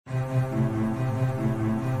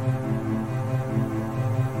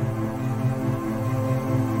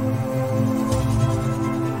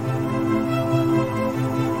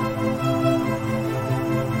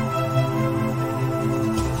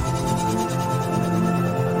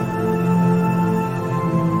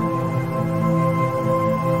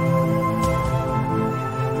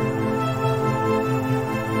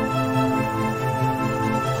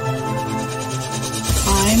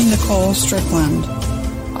Nicole Strickland.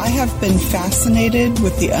 I have been fascinated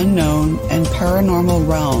with the unknown and paranormal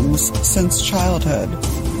realms since childhood.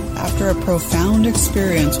 After a profound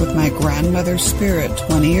experience with my grandmother's spirit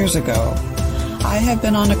 20 years ago, I have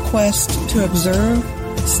been on a quest to observe,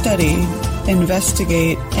 study,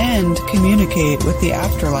 investigate, and communicate with the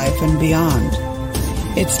afterlife and beyond.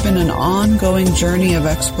 It's been an ongoing journey of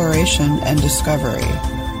exploration and discovery,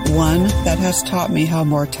 one that has taught me how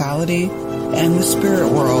mortality and the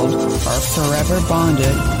spirit world are forever bonded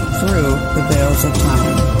through the veils of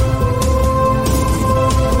time.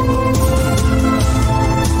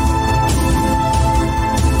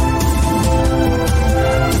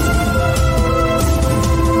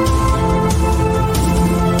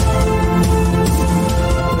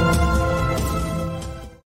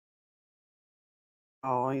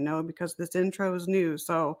 Because this intro is new.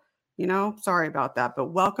 So, sorry about that.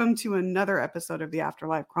 But welcome to another episode of the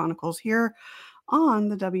Afterlife Chronicles here on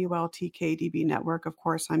the WLTKDB network. Of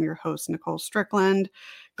course, I'm your host, Nicole Strickland.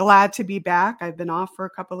 Glad to be back. I've been off for a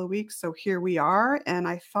couple of weeks, so here we are. And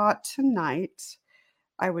I thought tonight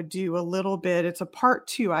I would do a little bit. It's a part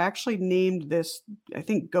 2. I actually named this, I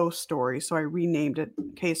think, Ghost Story. So I renamed it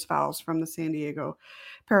Case Files from the San Diego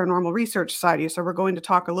Paranormal Research Society. So we're going to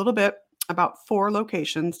talk a little bit about 4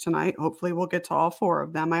 locations tonight. Hopefully we'll get to all 4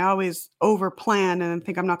 of them. I always over plan and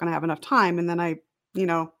think I'm not going to have enough time. And then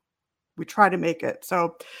we try to make it.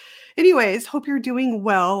 So anyways, hope you're doing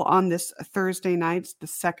well on this Thursday night, the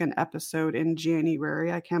second episode in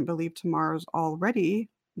January. I can't believe tomorrow's already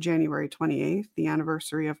January 28th, the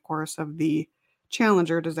anniversary, of course, of the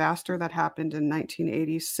Challenger disaster that happened in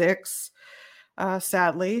 1986,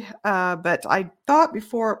 sadly. But I thought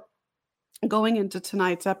before going into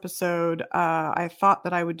tonight's episode, I thought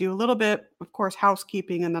that I would do a little bit, of course,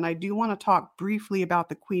 housekeeping, and then I do want to talk briefly about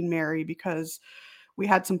the Queen Mary because we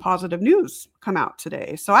had some positive news come out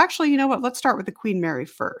today. So actually, you know what? Let's start with the Queen Mary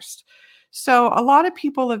first. So a lot of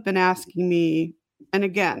people have been asking me, and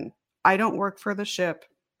again, I don't work for the ship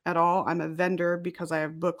at all. I'm a vendor because I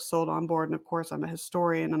have books sold on board, and of course, I'm a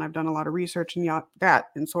historian, and I've done a lot of research and that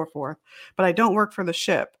and so forth, but I don't work for the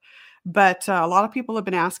ship. But a lot of people have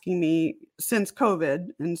been asking me since COVID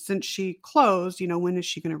and since she closed, when is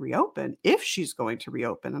she going to reopen? If she's going to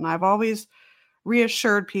reopen. And I've always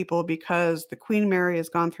reassured people because the Queen Mary has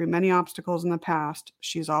gone through many obstacles in the past.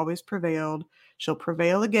 She's always prevailed. She'll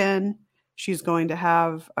prevail again. She's going to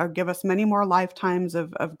have give us many more lifetimes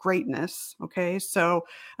of greatness. Okay, so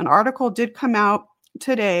an article did come out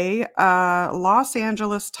today, Los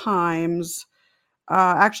Angeles Times.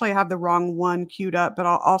 Actually, I have the wrong one queued up, but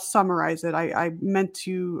I'll summarize it. I meant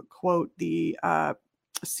to quote the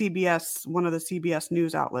CBS, one of the CBS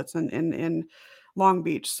news outlets in Long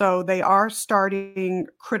Beach. So they are starting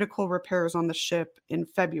critical repairs on the ship in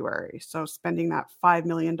February. So spending that $5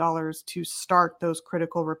 million to start those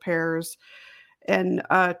critical repairs and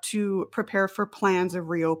to prepare for plans of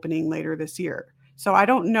reopening later this year. So I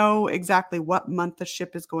don't know exactly what month the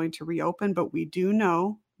ship is going to reopen, but we do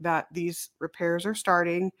know that these repairs are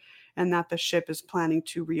starting and that the ship is planning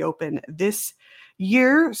to reopen this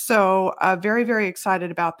year. So very, very excited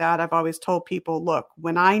about that. I've always told people, look,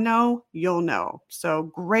 when I know, you'll know.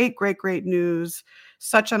 So great, great, great news.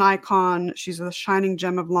 Such an icon. She's the shining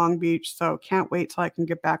gem of Long Beach. So can't wait till I can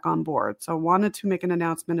get back on board. So wanted to make an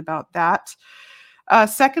announcement about that.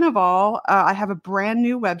 Second of all, I have a brand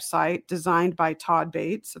new website designed by Todd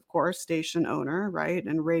Bates, of course, station owner, right?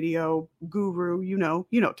 And radio guru, you know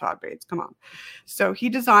Todd Bates, come on. So he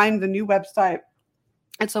designed the new website.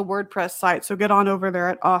 It's a WordPress site. So get on over there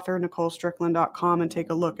at authornicolestrickland.com and take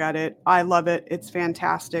a look at it. I love it. It's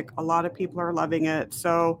fantastic. A lot of people are loving it.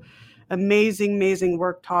 So amazing, amazing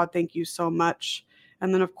work, Todd. Thank you so much.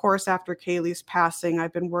 And then, of course, after Kaylee's passing,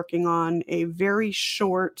 I've been working on a very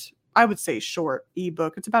short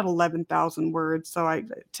ebook. It's about 11,000 words. So I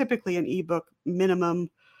typically an ebook minimum,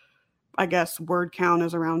 I guess, word count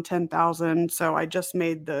is around 10,000. So I just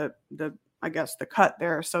made the cut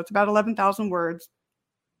there. So it's about 11,000 words.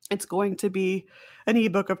 It's going to be an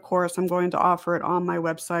ebook, of course. I'm going to offer it on my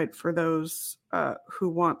website for those who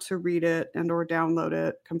want to read it and or download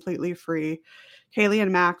it completely free. Kaylee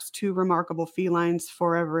and Max, Two Remarkable Felines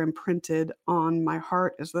Forever Imprinted on My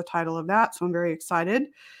Heart is the title of that. So I'm very excited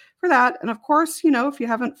for that. And of course, if you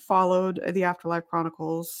haven't followed the Afterlife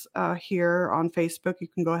Chronicles here on Facebook, you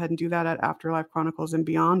can go ahead and do that at Afterlife Chronicles and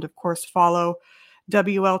Beyond. Of course, follow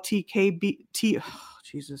WLTKBT. Oh,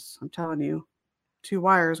 Jesus, I'm telling you, 2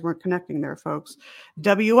 wires weren't connecting there, folks.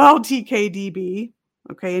 WLTKDB.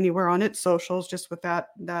 Okay, anywhere on its socials, just with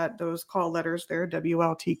those call letters there,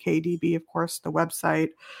 WLTKDB, of course, the website.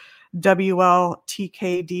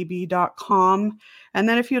 WLTKDB.com. And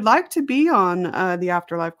then if you'd like to be on the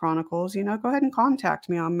Afterlife Chronicles, go ahead and contact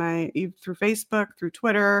me on through Facebook, through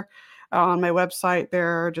Twitter, on my website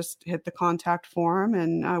there. Just hit the contact form,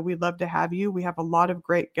 and we'd love to have you. We have a lot of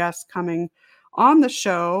great guests coming on the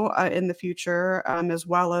show in the future, as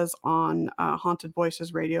well as on Haunted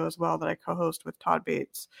Voices Radio as well, that I co-host with Todd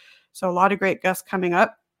Bates. So a lot of great guests coming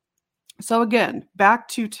up. So again, back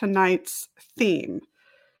to tonight's theme.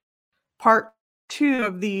 Part 2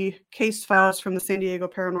 of the case files from the San Diego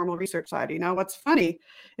Paranormal Research Society. Now, what's funny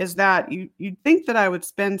is that you'd think that I would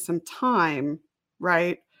spend some time,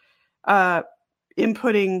 right,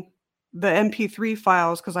 inputting the MP3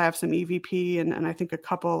 files, because I have some EVP and I think a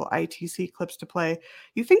couple ITC clips to play.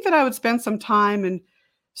 You think that I would spend some time and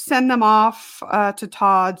send them off to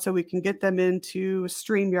Todd so we can get them into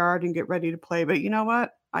StreamYard and get ready to play. But you know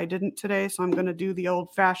what? I didn't today, so I'm going to do the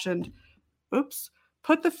old-fashioned,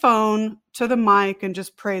 put the phone to the mic and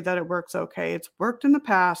just pray that it works okay. It's worked in the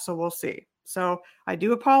past, so we'll see. So I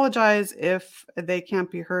do apologize if they can't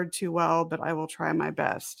be heard too well, but I will try my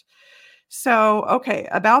best. So, okay,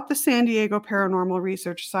 about the San Diego Paranormal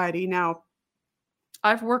Research Society. Now,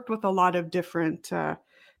 I've worked with a lot of different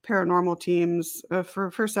paranormal teams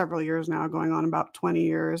for several years now, going on about 20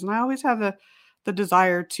 years. And I always have the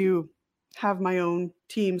desire to have my own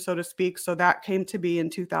team, so to speak. So that came to be in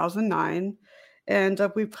 2009. And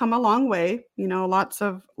we've come a long way, lots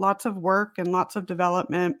of work and lots of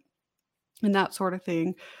development and that sort of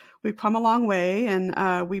thing. We've come a long way,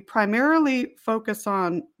 and we primarily focus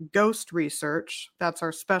on ghost research. That's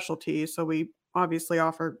our specialty. So we obviously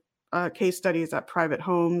offer case studies at private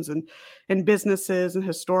homes and in businesses and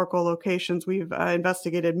historical locations. We've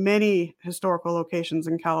investigated many historical locations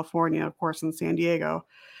in California, of course, in San Diego.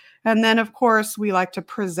 And then, of course, we like to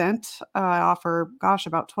present. I offer,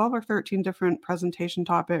 about 12 or 13 different presentation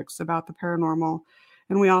topics about the paranormal.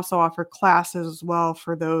 And we also offer classes as well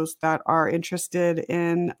for those that are interested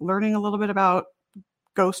in learning a little bit about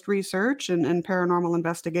ghost research and paranormal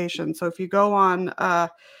investigation. So if you go on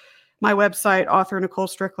my website,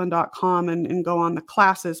 authornicolestrickland.com, and go on the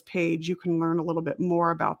classes page, you can learn a little bit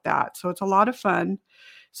more about that. So it's a lot of fun.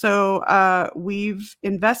 So we've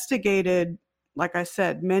investigated, like I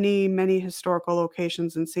said, many, many historical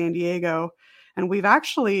locations in San Diego. And we've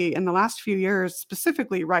actually, in the last few years,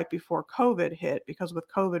 specifically right before COVID hit, because with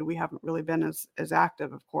COVID, we haven't really been as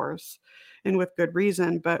active, of course, and with good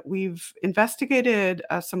reason, but we've investigated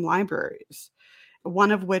some libraries,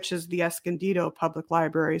 one of which is the Escondido Public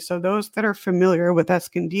Library. So those that are familiar with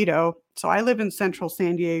Escondido, so I live in central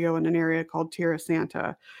San Diego in an area called Tierra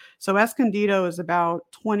Santa. So Escondido is about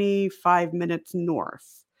 25 minutes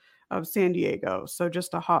north of San Diego. So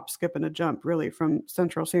just a hop, skip, and a jump really from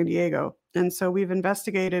central San Diego. And so we've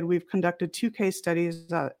conducted 2 case studies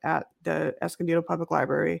at the Escondido Public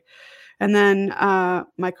Library. And then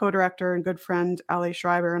my co-director and good friend, Ali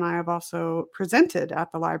Schreiber, and I have also presented at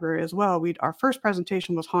the library as well. Our first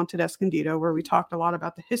presentation was Haunted Escondido, where we talked a lot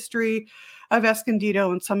about the history of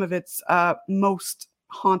Escondido and some of its most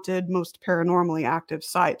haunted, most paranormally active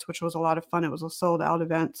sites, which was a lot of fun. It was a sold-out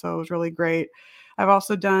event, so it was really great. I've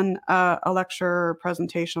also done a lecture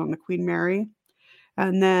presentation on the Queen Mary.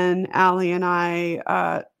 And then Allie and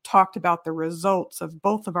I talked about the results of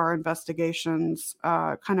both of our investigations,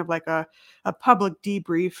 kind of like a public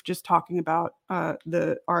debrief, just talking about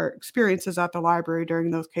our experiences at the library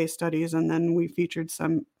during those case studies. And then we featured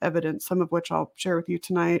some evidence, some of which I'll share with you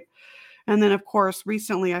tonight. And then, of course,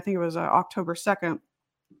 recently, I think it was October 2nd,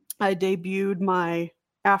 I debuted my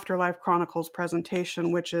Afterlife Chronicles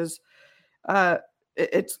presentation, which is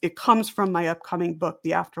it comes from my upcoming book,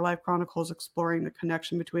 The Afterlife Chronicles, Exploring the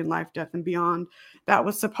Connection Between Life, Death, and Beyond. That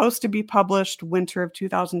was supposed to be published winter of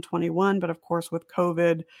 2021, but of course with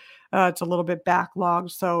COVID, it's a little bit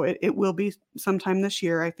backlogged. So it will be sometime this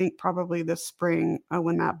year, I think probably this spring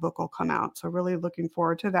when that book will come out. So really looking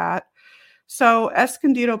forward to that. So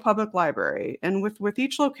Escondido Public Library, and with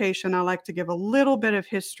each location, I like to give a little bit of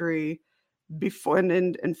history before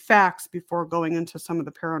and facts before going into some of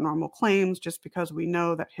the paranormal claims, just because we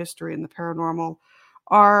know that history and the paranormal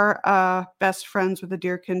are best friends with a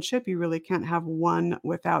dear kinship. You really can't have one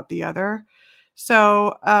without the other.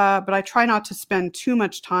 So, but I try not to spend too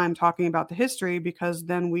much time talking about the history, because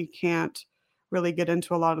then we can't really get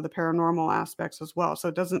into a lot of the paranormal aspects as well.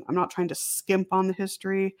 So I'm not trying to skimp on the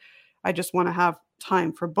history. I just want to have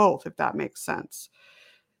time for both, if that makes sense.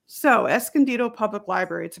 So Escondido Public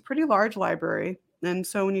Library, it's a pretty large library. And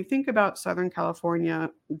so when you think about Southern California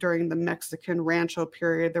during the Mexican rancho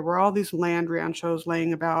period, there were all these land ranchos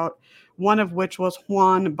laying about, one of which was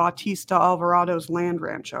Juan Bautista Alvarado's land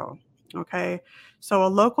rancho. Okay. So a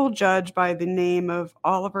local judge by the name of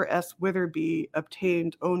Oliver S. Witherby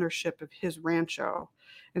obtained ownership of his rancho.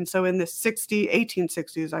 And so in the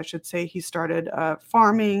 1860s, I should say, he started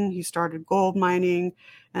farming, he started gold mining,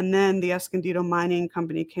 and then the Escondido Mining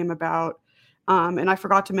Company came about. And I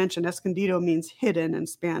forgot to mention Escondido means hidden in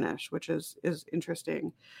Spanish, which is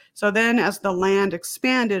interesting. So then as the land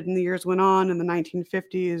expanded and the years went on in the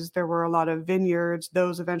 1950s, there were a lot of vineyards.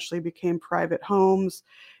 Those eventually became private homes.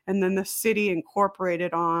 And then the city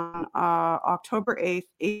incorporated on October 8th,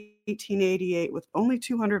 1888, with only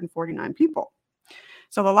 249 people.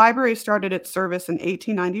 So the library started its service in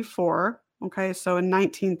 1894. Okay, so in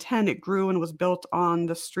 1910, it grew and was built on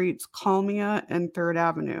the streets Kalmia and Third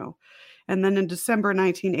Avenue. And then in December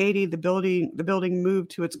 1980, the building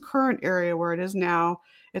moved to its current area where it is now.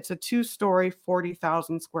 It's a two-story,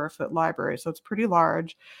 40,000 square foot library, so it's pretty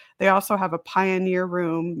large. They also have a pioneer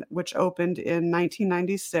room, which opened in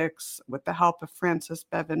 1996 with the help of Francis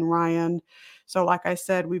Bevan Ryan. So, like I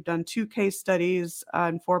said, we've done 2 case studies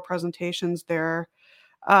and 4 presentations there.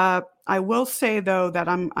 I will say though that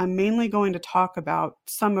I'm mainly going to talk about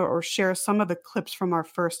or share some of the clips from our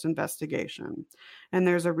first investigation, and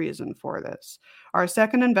there's a reason for this. Our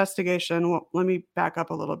second investigation, well, let me back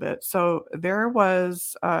up a little bit. So there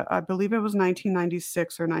was, I believe it was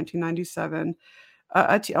 1996 or 1997,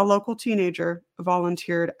 a local teenager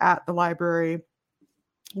volunteered at the library,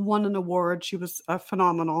 won an award. She was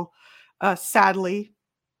phenomenal. Sadly,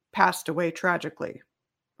 passed away tragically,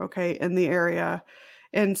 okay, in the area.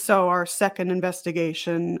 And so our second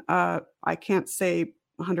investigation, I can't say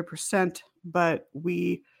 100%, but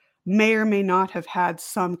we may or may not have had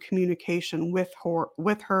some communication with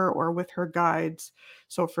her or with her guides.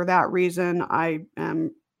 So for that reason, I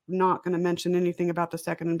am not going to mention anything about the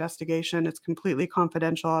second investigation. It's completely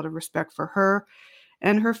confidential out of respect for her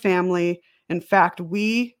and her family. In fact,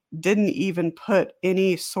 we didn't even put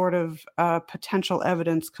any sort of potential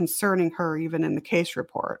evidence concerning her even in the case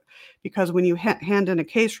report, because when you hand in a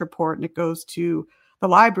case report and it goes to the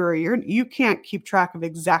library, you can't keep track of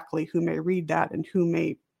exactly who may read that and who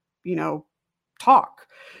may, you know, talk.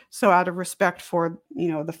 So out of respect for,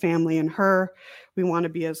 the family and her, we want to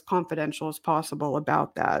be as confidential as possible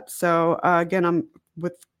about that. So again,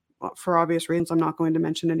 for obvious reasons, I'm not going to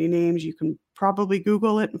mention any names. You can probably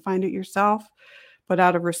Google it and find it yourself, but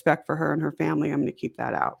out of respect for her and her family, I'm going to keep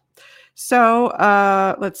that out. So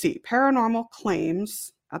let's see. Paranormal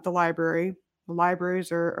claims at the library. The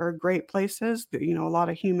libraries are great places. A lot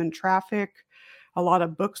of human traffic, a lot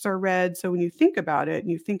of books are read. So when you think about it,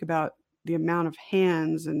 and you think about the amount of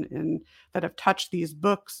hands and that have touched these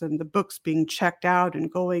books, and the books being checked out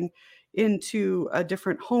and going into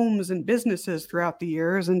different homes and businesses throughout the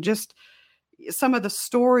years, and just some of the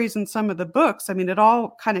stories and some of the books, I mean, it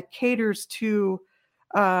all kind of caters to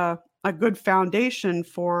a good foundation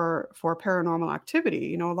for paranormal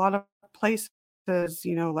activity. A lot of places,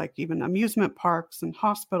 like even amusement parks and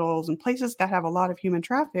hospitals and places that have a lot of human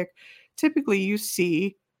traffic, typically you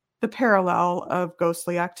see the parallel of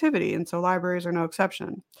ghostly activity. And so libraries are no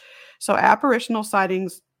exception. So apparitional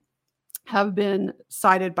sightings have been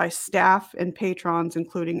cited by staff and patrons,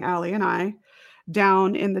 including Allie and I,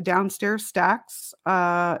 down in the downstairs stacks.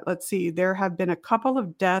 Let's see, there have been a couple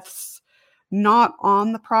of deaths not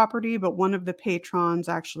on the property, but one of the patrons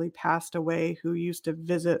actually passed away who used to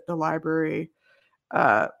visit the library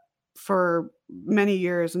uh, for many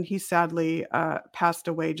years, and he sadly passed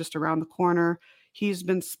away just around the corner. He's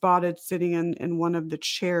been spotted sitting in one of the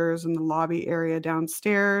chairs in the lobby area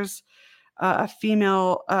downstairs. A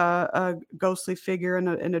female, a ghostly figure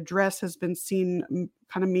in a dress has been seen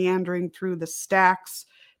kind of meandering through the stacks.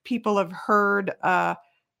 People have heard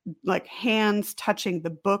like hands touching the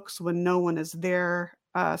books when no one is there.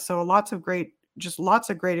 So lots of great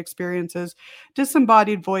experiences.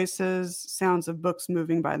 Disembodied voices, sounds of books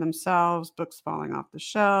moving by themselves, books falling off the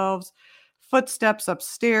shelves, footsteps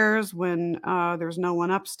upstairs when there's no one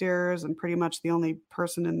upstairs, and pretty much the only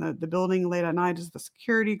person in the building late at night is the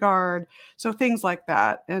security guard. So things like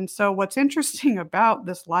that. And so what's interesting about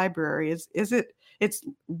this library is it's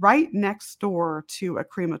right next door to a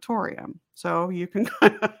crematorium. So you can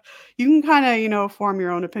kind of form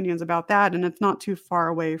your own opinions about that, and it's not too far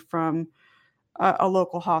away from a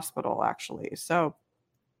local hospital actually. So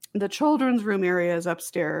the children's room area is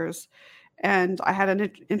upstairs, and I had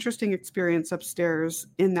an interesting experience upstairs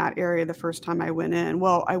in that area the first time I went in.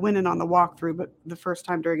 Well, I went in on the walkthrough, but the first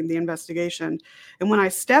time during the investigation. And when I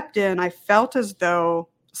stepped in, I felt as though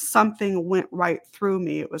something went right through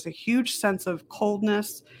me. It was a huge sense of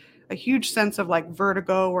coldness, a huge sense of like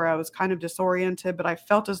vertigo where I was kind of disoriented, but I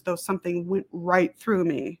felt as though something went right through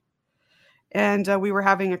me. And we were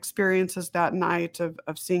having experiences that night of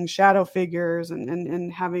seeing shadow figures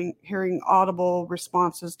and hearing audible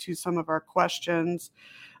responses to some of our questions.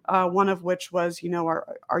 One of which was,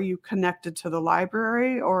 are you connected to the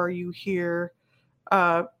library, or are you here?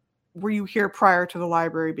 Uh, were you here prior to the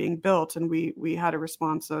library being built? And we had a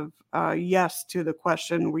response of yes to the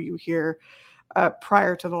question, were you here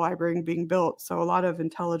prior to the library being built? So a lot of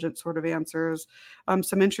intelligent sort of answers,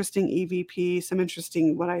 some interesting EVP, some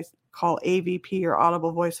interesting what I call AVP or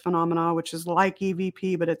audible voice phenomena, which is like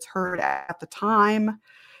EVP, but it's heard at the time,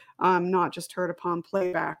 not just heard upon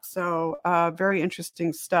playback. So very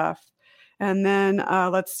interesting stuff. And then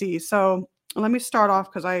let's see. So let me start off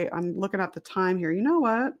because I'm looking at the time here. You know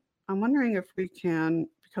what? I'm wondering if we can,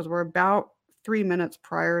 because we're about 3 minutes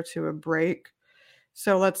prior to a break.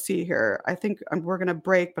 So let's see here. I think we're going to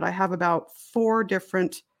break, but I have about 4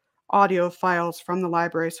 different audio files from the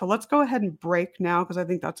library. So let's go ahead and break now because I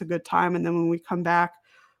think that's a good time. And then when we come back,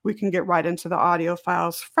 we can get right into the audio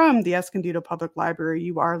files from the Escondido Public Library.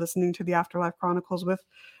 You are listening to the Afterlife Chronicles with,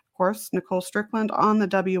 of course, Nicole Strickland on the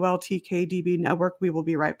WLTKDB network. We will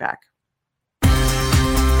be right back.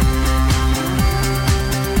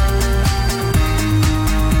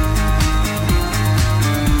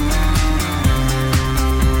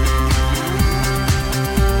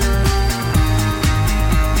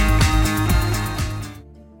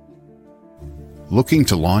 Looking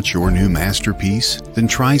to launch your new masterpiece? Then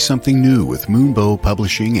try something new with Moonbow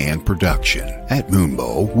Publishing and Production. At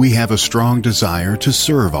Moonbow, we have a strong desire to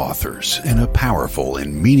serve authors in a powerful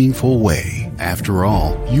and meaningful way. After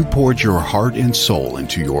all, you poured your heart and soul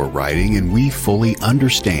into your writing, and we fully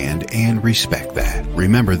understand and respect that.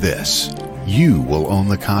 Remember this: you will own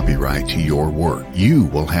the copyright to your work. You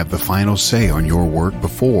will have the final say on your work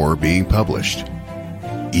before being published.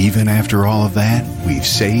 Even after all of that, we've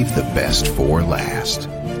saved the best for last.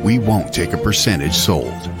 We won't take a percentage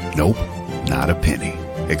sold. Nope, not a penny.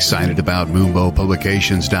 Excited about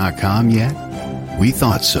MoonbowPublications.com yet? We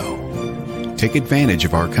thought so. Take advantage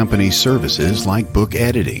of our company's services like book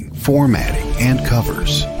editing, formatting, and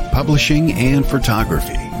covers, publishing, and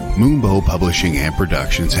photography. Moonbow Publishing and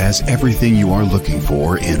Productions has everything you are looking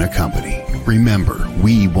for in a company. Remember,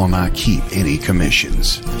 we will not keep any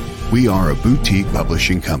commissions. We are a boutique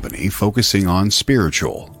publishing company focusing on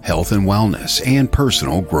spiritual, health and wellness, and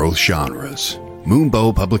personal growth genres.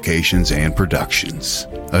 Moonbow Publications and Productions,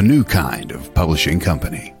 a new kind of publishing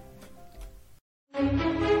company.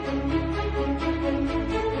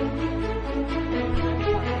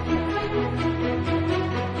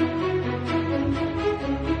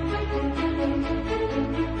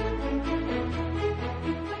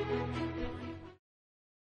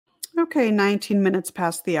 Okay, 19 minutes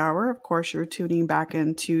past the hour. Of course, you're tuning back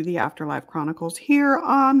into the Afterlife Chronicles here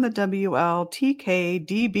on the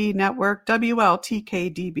WLTKDB network,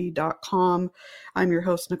 WLTKDB.com. I'm your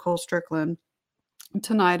host, Nicole Strickland.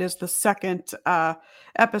 Tonight is the second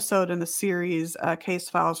episode in the series, Case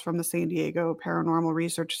Files from the San Diego Paranormal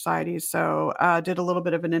Research Society. So did a little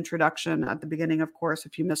bit of an introduction at the beginning. Of course,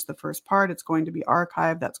 if you missed the first part, it's going to be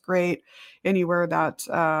archived. That's great. Anywhere that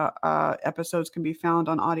episodes can be found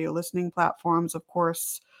on audio listening platforms, of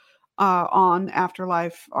course, on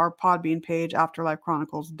Afterlife, our Podbean page,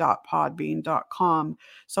 afterlifechronicles.podbean.com.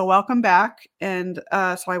 So welcome back. And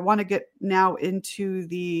so I want to get now into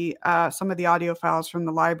the some of the audio files from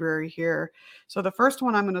the library here. So the first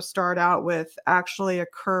one I'm going to start out with actually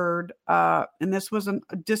occurred, and this was a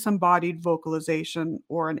disembodied vocalization,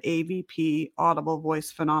 or an AVP, audible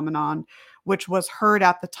voice phenomenon, which was heard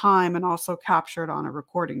at the time and also captured on a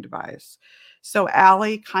recording device. So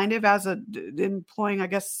Allie, kind of as employing, I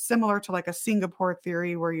guess, similar to like a Singapore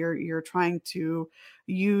theory, where you're trying to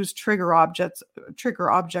use trigger objects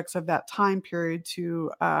of that time period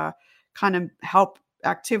to kind of help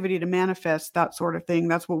activity to manifest, that sort of thing.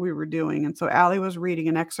 That's what we were doing. And so Allie was reading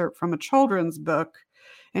an excerpt from a children's book,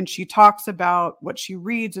 and she talks about what she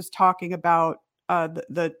reads is talking about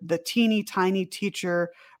the teeny tiny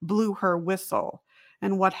teacher blew her whistle.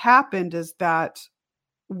 And what happened is that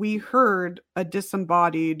we heard a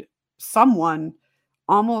disembodied someone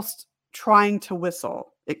almost trying to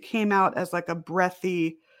whistle. It came out as like a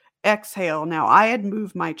breathy exhale. Now, I had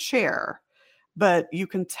moved my chair, but you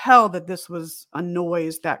can tell that this was a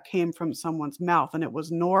noise that came from someone's mouth, and it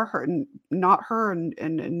was not her and not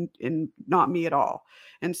me at all.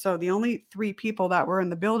 And so the only 3 people that were in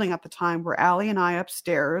the building at the time were Allie and I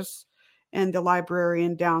upstairs, and the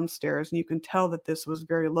librarian downstairs. And you can tell that this was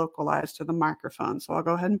very localized to the microphone. So I'll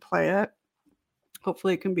go ahead and play it.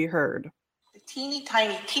 Hopefully it can be heard. The teeny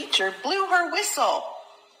tiny teacher blew her whistle.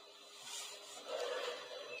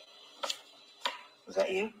 Was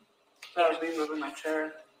that you? That was me moving my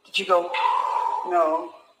chair. Did you go?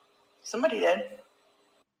 No. Somebody did.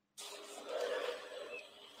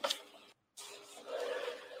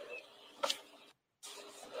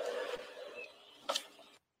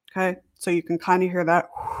 Okay, so you can kind of hear that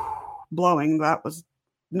blowing. That was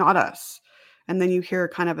not us. And then you hear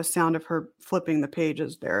kind of a sound of her flipping the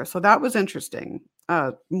pages there. So that was interesting.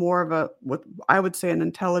 More of a, what I would say, an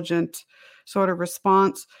intelligent sort of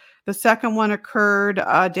response. The second one occurred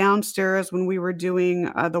downstairs when we were doing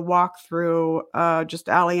the walkthrough, just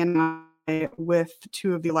Allie and I with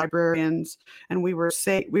two of the librarians, and we were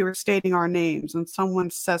stating our names, and someone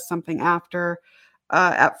says something after.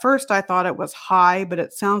 At first, I thought it was hi, but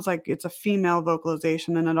it sounds like it's a female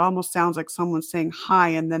vocalization, and it almost sounds like someone saying hi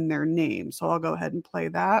and then their name. So I'll go ahead and play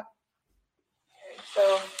that. Okay,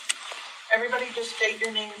 so everybody just state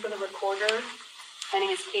your name for the recorder. My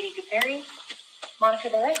name is Katie Guperi, Monica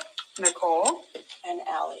Barrett, Nicole. and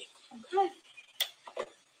Allie. Okay.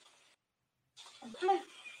 Okay.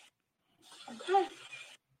 Okay.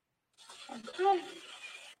 Okay.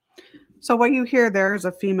 So what you hear there is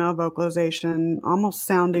a female vocalization, almost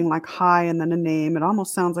sounding like hi and then a name. It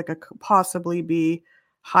almost sounds like it could possibly be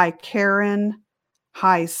hi Karen,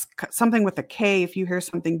 hi something with a K. If you hear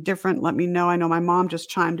something different, let me know. I know my mom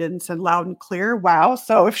just chimed in and said loud and clear. Wow.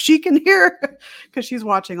 So if she can hear, because she's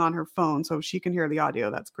watching on her phone, so if she can hear the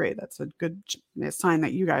audio, that's great. That's a good sign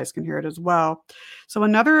that you guys can hear it as well. So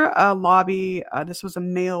another lobby, this was a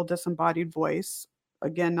male disembodied voice.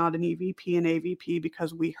 Again, not an EVP and AVP,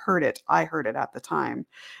 because we heard it. I heard it at the time.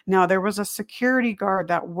 Now, there was a security guard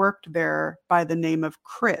that worked there by the name of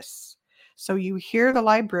Chris. So you hear the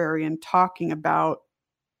librarian talking about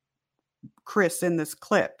Chris in this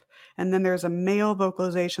clip. And then there's a male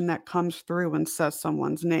vocalization that comes through and says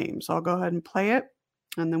someone's name. So I'll go ahead and play it,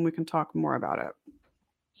 and then we can talk more about it.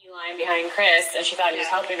 Line behind Chris, and she thought he was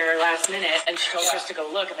helping her last minute, and she told Chris to go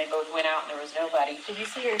look, and they both went out, and there was nobody. Did you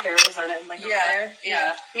see your hair was on it? Like there?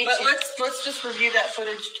 Yeah. But let's just review that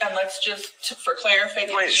footage, and let's just for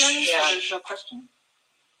clarification. Yeah. There's no question.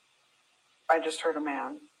 I just heard a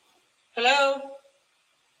man. Hello.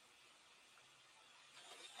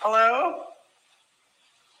 Hello?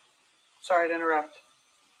 Sorry to interrupt.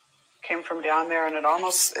 Came from down there, and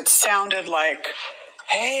it sounded like,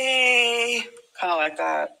 hey, kind of like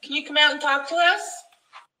that. Can you come out and talk to us?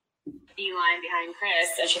 Line behind Chris,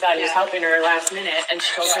 and she thought he was helping her last minute, and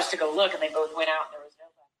she told Chris to go look, and they both went out, and there was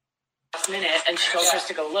nobody. Last minute, and she told Chris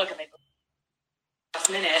to go look, and they both. Last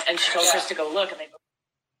minute, and she told Chris to go look, and they both.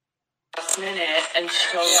 Last minute, and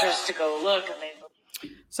she told Chris to go look, and they both.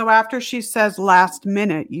 So after she says last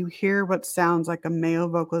minute, you hear what sounds like a male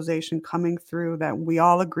vocalization coming through that we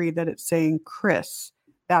all agree that it's saying Chris.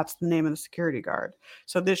 That's the name of the security guard.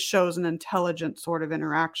 So this shows an intelligent sort of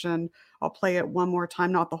interaction. I'll play it one more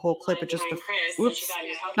time, not the whole clip, but just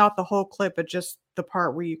not the whole clip, but just the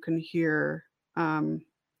part where you can hear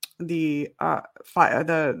the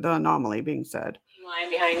anomaly being said. Line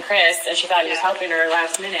behind Chris, and she thought he was helping her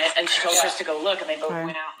last minute, and she told Chris to go look, and they both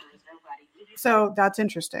went out. So that's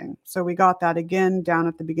interesting. So we got that again down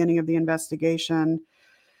at the beginning of the investigation.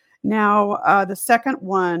 Now, the second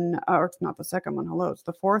one, or it's not the second one, hello, it's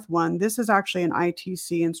the fourth one. This is actually an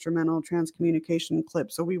ITC instrumental transcommunication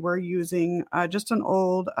clip. So we were using just an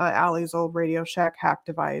old, Allie's old Radio Shack hack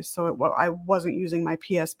device. So I wasn't using my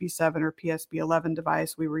PSB7 or PSB11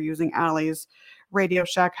 device. We were using Allie's Radio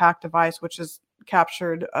Shack hack device, which is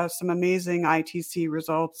captured some amazing ITC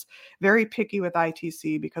results. Very picky with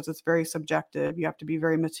ITC because it's very subjective. You have to be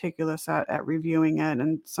very meticulous at reviewing it,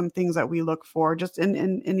 and some things that we look for just in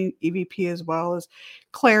EVP as well as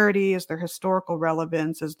clarity. Is there historical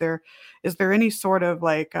relevance? Is there any sort of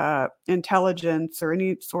like intelligence or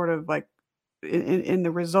any sort of like in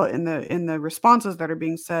the result in the responses that are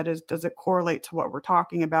being said, does it correlate to what we're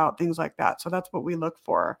talking about, things like that. So that's what we look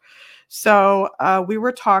for. So we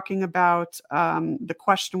were talking about the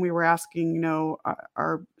question we were asking,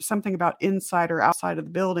 are something about inside or outside of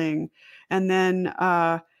the building, and then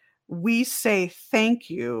we say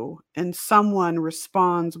thank you, and someone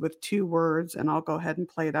responds with 2 words, and I'll go ahead and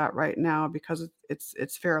play that right now because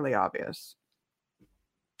it's fairly obvious.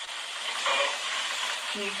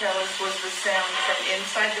 Can you tell us, was the sound from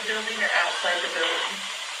inside the building or outside the building?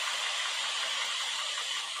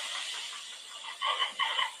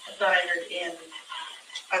 I thought I heard in.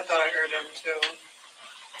 I thought I heard him too.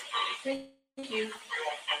 Thank you.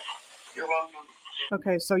 You're welcome.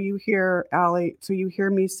 Okay, so you hear Allie, so you hear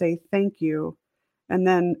me say thank you, and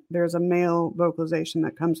then there's a male vocalization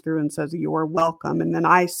that comes through and says you're welcome, and then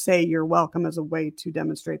I say you're welcome as a way to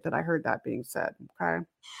demonstrate that I heard that being said. Okay.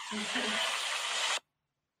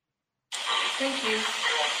 Thank you.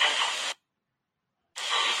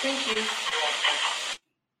 Thank you.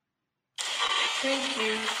 Thank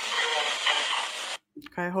you.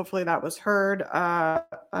 Okay, hopefully that was heard,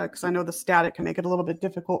 because I know the static can make it a little bit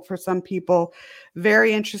difficult for some people.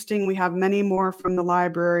 Very interesting. We have many more from the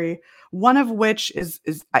library. One of which is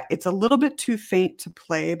it's a little bit too faint to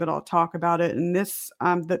play, but I'll talk about it. And this,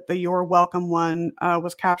 the You're Welcome one,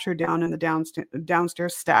 was captured down in the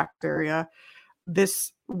downstairs stacked area.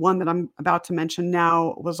 This one that I'm about to mention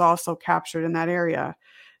now was also captured in that area.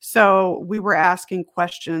 So we were asking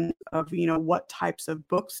questions of, what types of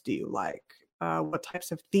books do you like? What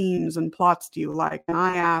types of themes and plots do you like? And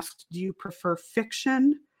I asked, do you prefer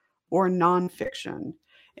fiction or nonfiction?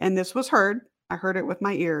 And this was heard. I heard it with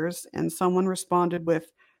my ears, and someone responded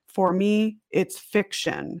with, for me, it's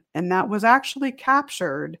fiction. And that was actually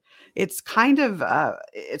captured. It's kind of,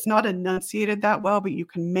 it's not enunciated that well, but you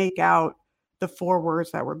can make out the 4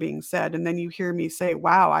 words that were being said. And then you hear me say,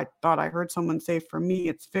 wow, I thought I heard someone say, for me,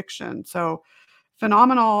 it's fiction. So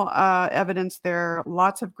phenomenal evidence there.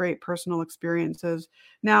 Lots of great personal experiences.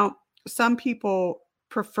 Now, some people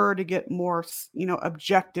prefer to get more,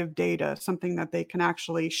 objective data, something that they can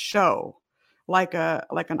actually show, like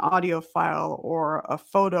an audio file or a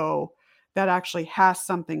photo that actually has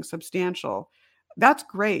something substantial. That's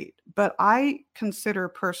great, but I consider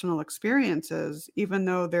personal experiences, even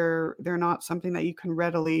though they're not something that you can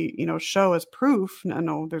readily, show as proof.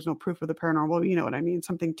 No, there's no proof of the paranormal. You know what I mean?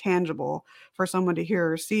 Something tangible for someone to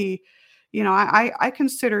hear or see. I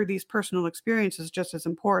consider these personal experiences just as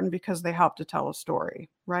important because they help to tell a story,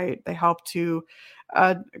 right? They help to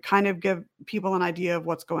kind of give people an idea of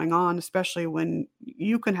what's going on, especially when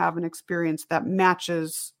you can have an experience that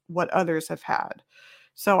matches what others have had.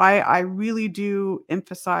 So I really do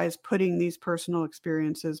emphasize putting these personal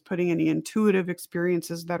experiences, putting any intuitive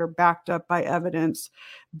experiences that are backed up by evidence,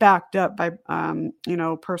 backed up by,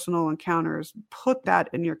 personal encounters, put that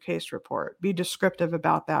in your case report. Be descriptive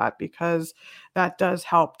about that because that does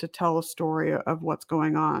help to tell a story of what's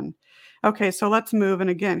going on. Okay, so let's move. And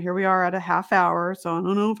again, here we are at a half hour. So I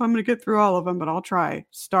don't know if I'm going to get through all of them, but I'll try.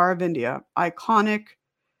 Star of India, iconic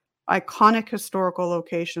historical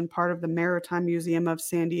location, part of the Maritime Museum of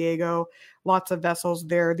San Diego. Lots of vessels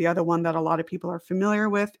there. The other one that a lot of people are familiar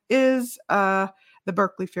with is the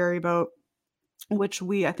Berkeley ferry boat, which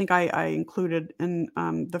I think I included in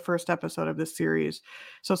the first episode of this series.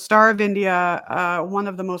 So Star of India, one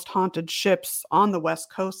of the most haunted ships on the West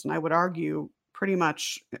Coast, and I would argue pretty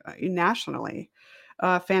much nationally.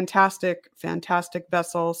 Fantastic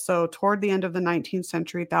vessel. So toward the end of the 19th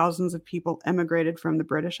century, thousands of people emigrated from the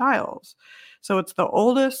British Isles. So it's the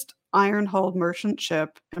oldest iron-hulled merchant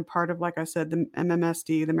ship and part of, like I said, the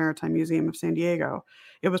MMSD, the Maritime Museum of San Diego.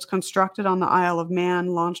 It was constructed on the Isle of Man,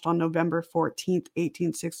 launched on November 14th,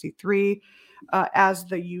 1863, as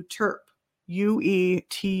the Euterpe,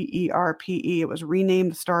 Ueterpe. It was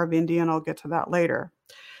renamed the Star of India, and I'll get to that later.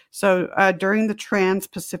 So during the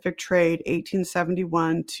Trans-Pacific Trade,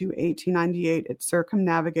 1871 to 1898, it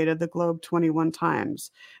circumnavigated the globe 21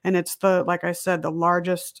 times. And it's like I said, the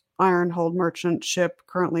largest iron-hulled merchant ship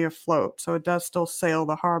currently afloat. So it does still sail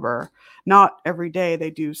the harbor. Not every day.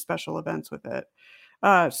 They do special events with it.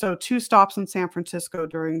 So 2 stops in San Francisco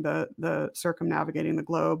during the circumnavigating the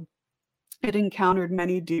globe. It encountered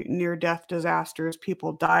many near-death disasters.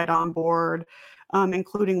 People died on board,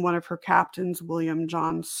 including one of her captains, William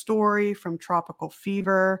John Story, from tropical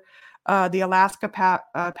fever. The Alaska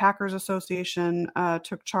Packers Association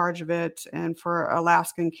took charge of it, and for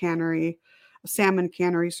Alaskan salmon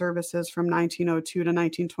cannery services from 1902 to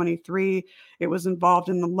 1923. It was involved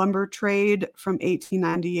in the lumber trade from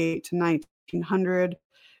 1898 to 1900,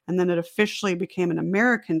 and then it officially became an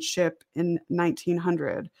American ship in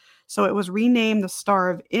 1900. So it was renamed the Star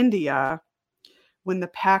of India when the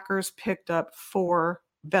Packers picked up 4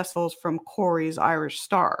 vessels from Corey's Irish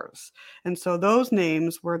Stars. And so those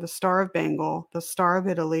names were the Star of Bengal, the Star of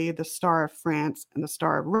Italy, the Star of France, and the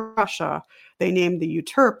Star of Russia. They named the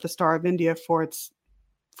Euterpe the Star of India for its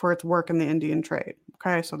work in the Indian trade.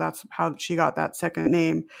 Okay, so that's how she got that second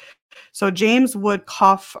name. So James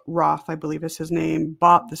Woodcock Roth, I believe is his name,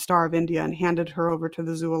 bought the Star of India and handed her over to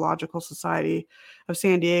the Zoological Society of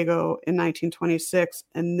San Diego in 1926.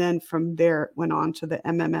 And then from there, it went on to the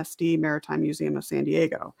MMSD, Maritime Museum of San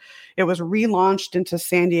Diego. It was relaunched into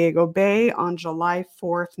San Diego Bay on July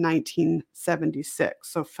 4th, 1976.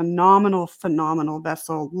 So phenomenal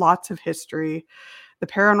vessel, lots of history. The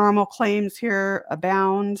paranormal claims here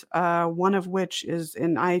abound, one of which is,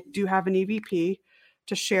 and I do have an EVP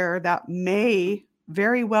to share that may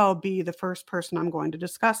very well be the first person I'm going to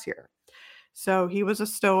discuss here. So he was a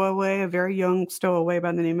stowaway, a very young stowaway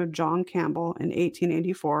by the name of John Campbell in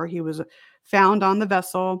 1884. He was found on the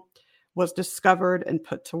vessel, was discovered and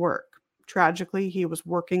put to work. Tragically, he was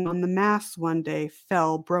working on the masts one day,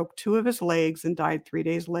 fell, broke 2 of his legs, and died 3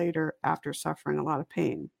 days later after suffering a lot of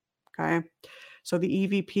pain. Okay. So the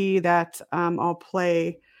EVP that I'll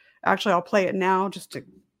play it now just to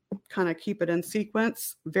kind of keep it in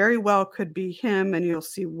sequence. Very well could be him, and you'll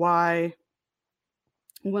see why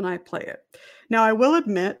when I play it. Now, I will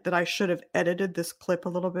admit that I should have edited this clip a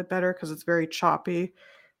little bit better because it's very choppy,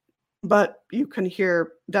 but you can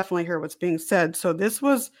definitely hear what's being said. So this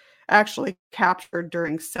was actually captured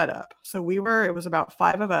during setup. So it was about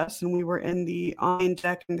 5 of us, and we were in the on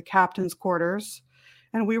deck in the captain's quarters,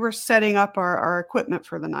 and we were setting up our equipment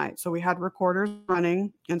for the night. So we had recorders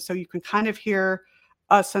running, and so you can kind of hear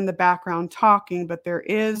us in the background talking, but there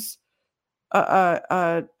is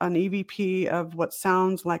an EVP of what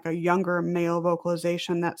sounds like a younger male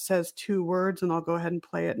vocalization that says 2 words, and I'll go ahead and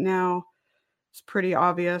play it now. It's pretty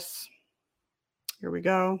obvious. Here we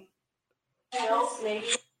go. Help me.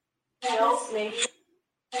 Help me.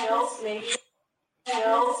 Help me.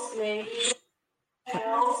 Help me.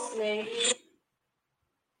 Help me.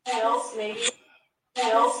 Help me.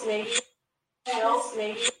 Help me. Help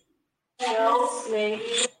me. Help me.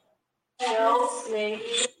 Help me.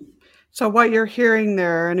 So what you're hearing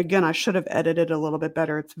there, and again, I should have edited a little bit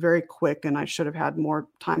better. It's very quick, and I should have had more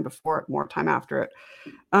time before it, more time after it.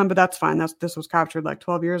 But that's fine. This was captured like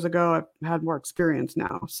 12 years ago. I've had more experience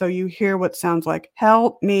now. So you hear what sounds like,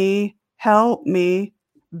 help me, help me.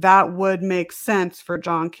 That would make sense for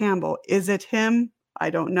John Campbell. Is it him? I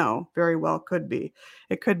don't know. Very well could be.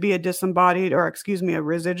 It could be a disembodied, or excuse me, a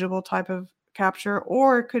residual type of capture,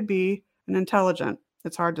 or it could be an intelligent.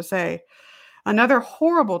 It's hard to say. Another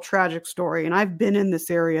horrible, tragic story, and I've been in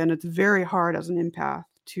this area, and it's very hard as an empath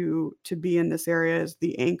to be in this area, is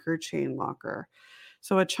the anchor chain locker.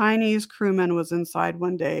 So a Chinese crewman was inside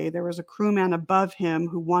one day. There was a crewman above him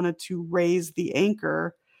who wanted to raise the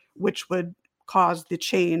anchor, which would cause the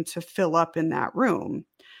chain to fill up in that room.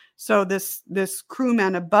 So this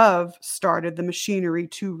crewman above started the machinery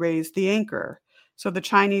to raise the anchor. So the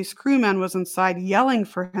Chinese crewman was inside yelling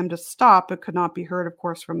for him to stop, but could not be heard, of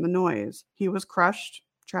course, from the noise. He was crushed,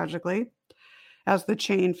 tragically, as the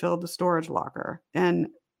chain filled the storage locker. And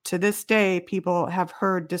to this day, people have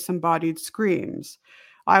heard disembodied screams.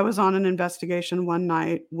 I was on an investigation one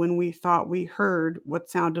night when we thought we heard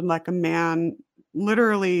what sounded like a man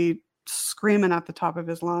literally screaming at the top of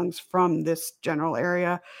his lungs from this general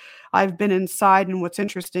area. I've been inside, and what's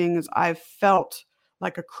interesting is I've felt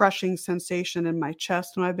like a crushing sensation in my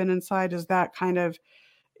chest when I've been inside. Is that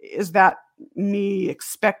me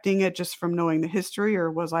expecting it just from knowing the history, or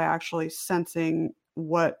was I actually sensing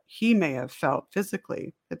what he may have felt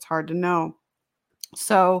physically? It's hard to know.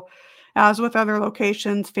 So, as with other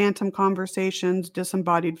locations, phantom conversations,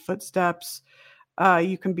 disembodied footsteps,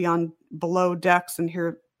 you can be on below decks and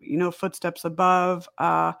hear, footsteps above,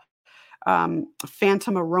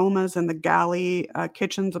 phantom aromas in the galley,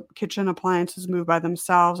 kitchen appliances move by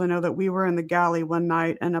themselves. I know that we were in the galley one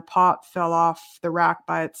night and a pot fell off the rack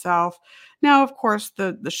by itself. Now, of course,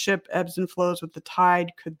 the ship ebbs and flows with the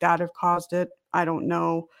tide. Could that have caused it? I don't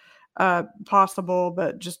know. Possible,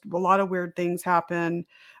 but just a lot of weird things happen.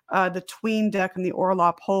 The tween deck and the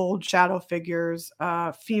orlop hold, shadow figures,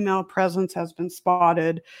 female presence has been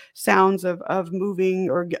spotted. Sounds of moving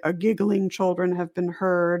or giggling children have been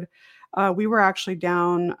heard. We were actually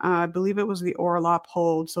down, I believe it was the orlop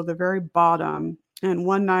hold, so the very bottom. And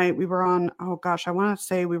one night we were on, I want to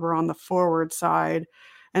say we were on the forward side.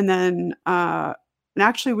 And then, and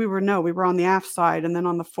actually we were on the aft side. And then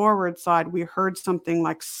on the forward side, we heard something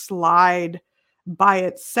like slide by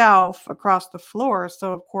itself across the floor.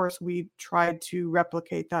 So of course we tried to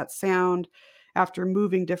replicate that sound. After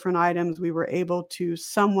moving different items, we were able to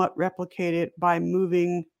somewhat replicate it by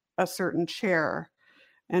moving a certain chair.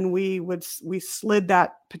 And we slid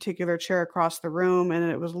that particular chair across the room, and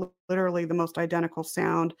it was literally the most identical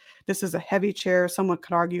sound. This is a heavy chair. Someone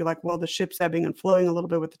could argue like, well, the ship's ebbing and flowing a little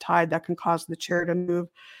bit with the tide. That can cause the chair to move.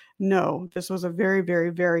 No, this was a very, very,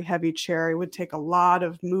 very heavy chair. It would take a lot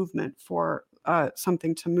of movement for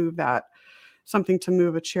something to move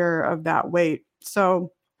a chair of that weight.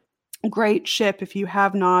 So great ship. If you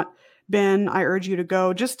have not been, I urge you to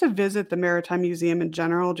go just to visit the Maritime Museum in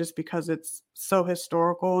general, just because it's so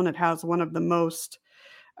historical and it has one of the most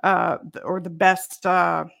or the best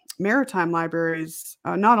maritime libraries,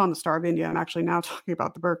 not on the Star of India. I'm actually now talking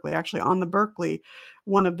about the Berkeley. Actually, on the Berkeley,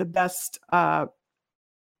 one of the best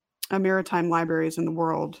maritime libraries in the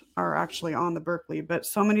world are actually on the Berkeley, but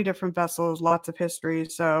so many different vessels, lots of history.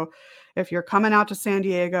 So if you're coming out to San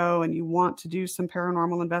Diego and you want to do some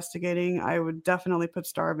paranormal investigating, I would definitely put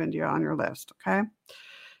Star of India on your list. Okay.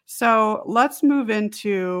 So let's move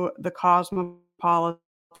into the cosmopolitan.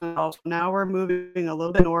 Now we're moving a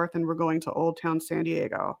little bit north and we're going to Old Town San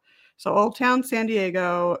Diego. So Old Town San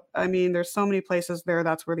Diego, I mean, there's so many places there.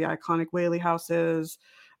 That's where the iconic Whaley House is,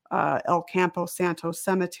 El Campo Santo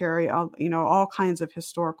Cemetery, all kinds of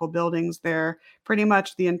historical buildings there. Pretty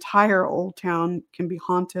much the entire Old Town can be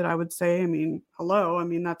haunted, I would say. I mean, hello. I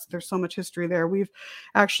mean, there's so much history there. We've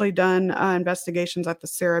actually done investigations at the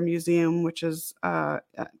Sarah Museum, which is at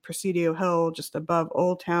Presidio Hill, just above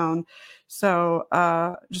Old Town. So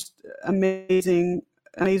just amazing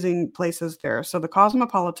places there. So the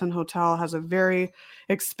Cosmopolitan Hotel has a very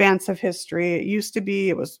expansive history.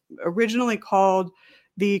 It was originally called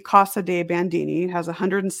the Casa de Bandini. It has a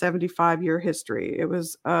 175-year history. It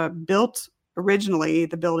was built originally,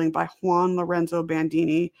 the building, by Juan Lorenzo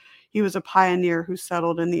Bandini. He was a pioneer who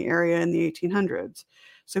settled in the area in the 1800s.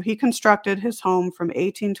 So he constructed his home from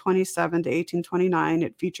 1827 to 1829.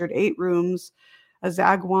 It featured 8 rooms, a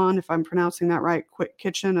zaguan, if I'm pronouncing that right, quick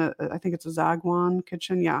kitchen. I think it's a zaguan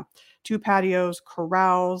kitchen. Yeah. 2 patios,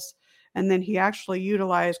 corrals. And then he actually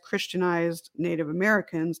utilized Christianized Native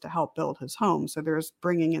Americans to help build his home. So there's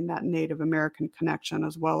bringing in that Native American connection,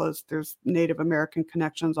 as well as there's Native American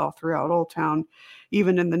connections all throughout Old Town,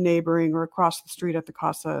 even in the neighboring or across the street at the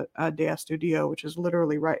Casa de Estudio, which is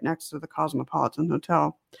literally right next to the Cosmopolitan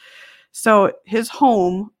Hotel. So his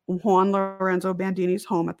home, Juan Lorenzo Bandini's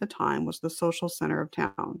home at the time, was the social center of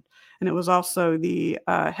town. And it was also the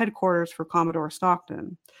headquarters for Commodore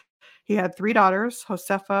Stockton. He had 3 daughters,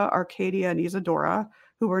 Josefa, Arcadia, and Isadora,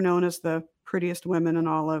 who were known as the prettiest women in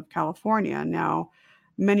all of California. Now,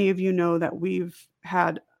 many of you know that we've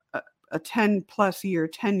had a 10-plus year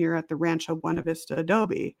tenure at the Rancho Buena Vista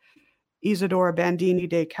Adobe. Isadora Bandini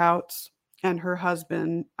de Couts and her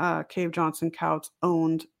husband, Cave Johnson Couts,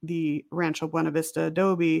 owned the Rancho Buena Vista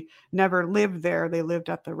Adobe, never lived there. They lived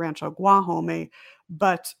at the Rancho Guajome,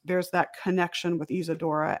 but there's that connection with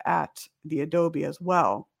Isadora at the Adobe as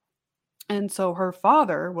well. And so her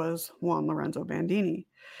father was Juan Lorenzo Bandini.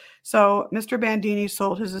 So Mr. Bandini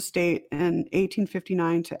sold his estate in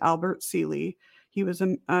 1859 to Albert Seeley.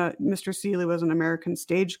 Mr. Seeley was an American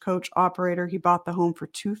stagecoach operator. He bought the home for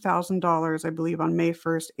 $2,000, I believe, on May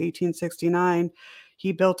 1st, 1869.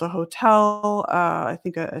 He built a hotel, I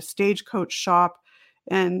think a stagecoach shop.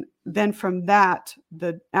 And then from that,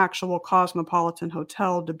 the actual Cosmopolitan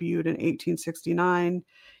Hotel debuted in 1869.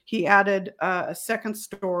 He added a second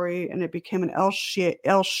story, and it became an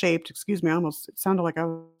L-shaped, excuse me, it sounded like I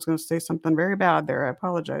was going to say something very bad there. I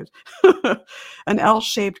apologize. An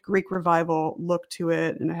L-shaped Greek Revival look to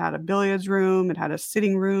it, and it had a billiards room, it had a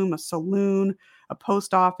sitting room, a saloon, a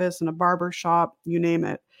post office, and a barber shop, you name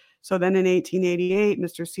it. So then in 1888,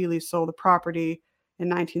 Mr. Seeley sold the property. In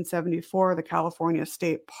 1974, the California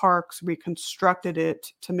State Parks reconstructed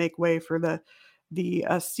it to make way for the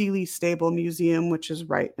Seeley Stable Museum, which is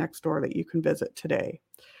right next door, that you can visit today.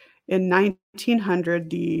 In 1900,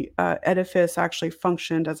 the edifice actually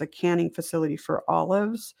functioned as a canning facility for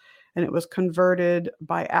olives, and it was converted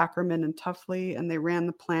by Ackerman and Tuffley, and they ran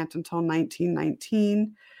the plant until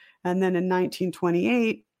 1919. And then in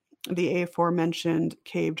 1928, the aforementioned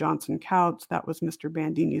Cave Johnson Couts, that was Mr.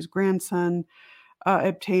 Bandini's grandson,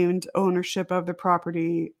 obtained ownership of the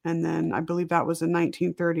property, and then I believe that was in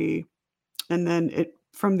 1930, and then it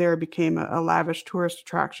from there became a lavish tourist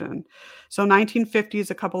attraction. So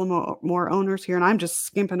 1950s, a couple of more owners here, and I'm just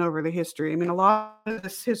skimping over the history. I mean, a lot of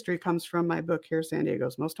this history comes from my book here, San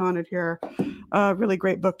Diego's Most Haunted Here. A really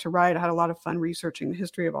great book to write. I had a lot of fun researching the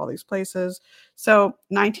history of all these places. So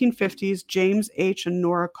 1950s, James H. and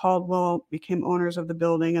Nora Caldwell became owners of the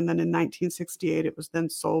building, and then in 1968, it was then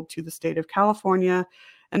sold to the state of California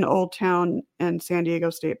and Old Town and San Diego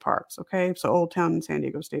State Parks. Okay, so Old Town and San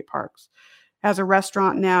Diego State Parks. Has a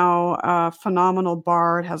restaurant now, phenomenal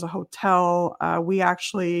bar. It has a hotel. We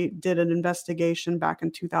actually did an investigation back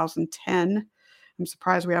in 2010. I'm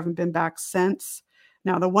surprised we haven't been back since.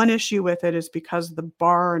 Now, the one issue with it is because the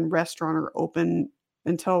bar and restaurant are open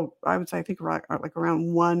until, I would say, I think like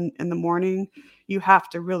around 1 in the morning. You have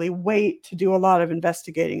to really wait to do a lot of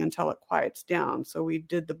investigating until it quiets down. So we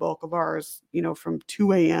did the bulk of ours, from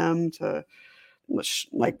 2 a.m. to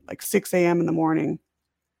like 6 a.m. in the morning.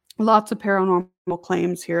 Lots of paranormal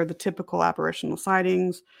claims here, the typical apparitional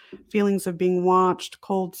sightings, feelings of being watched,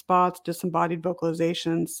 cold spots, disembodied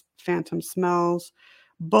vocalizations, phantom smells.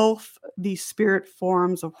 Both the spirit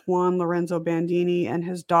forms of Juan Lorenzo Bandini and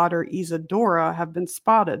his daughter Isadora have been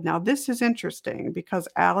spotted. Now, this is interesting because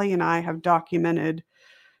Allie and I have documented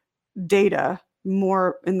data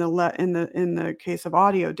more in the case of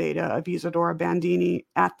audio data of Isadora Bandini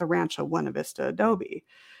at the Rancho Buena Vista Adobe.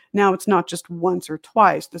 Now, it's not just once or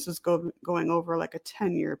twice. This is going over like a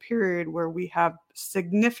 10-year period where we have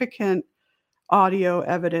significant audio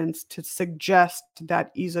evidence to suggest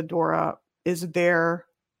that Isadora is there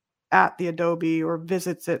at the Adobe or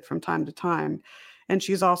visits it from time to time. And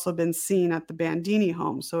she's also been seen at the Bandini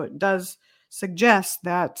home. So it does suggest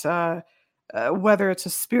that whether it's a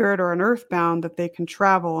spirit or an earthbound, that they can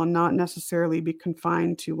travel and not necessarily be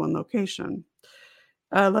confined to one location.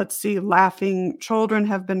 Let's see, laughing children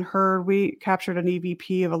have been heard. We captured an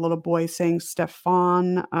EVP of a little boy saying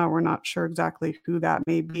Stefan. We're not sure exactly who that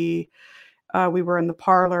may be. We were in the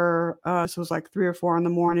parlor. This was like 3 or 4 in the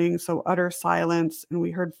morning, so utter silence, and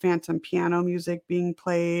we heard phantom piano music being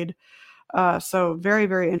played. So very,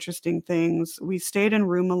 very interesting things. We stayed in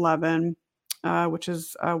room 11, which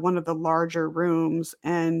is one of the larger rooms,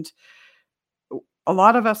 and a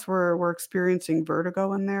lot of us were experiencing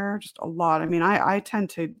vertigo in there, just a lot. I mean, I tend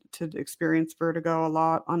to experience vertigo a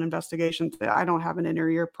lot on investigations. I don't have an inner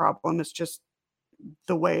ear problem. It's just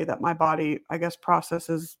the way that my body, I guess,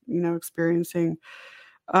 processes, experiencing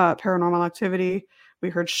paranormal activity.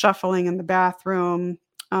 We heard shuffling in the bathroom.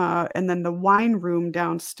 And then the wine room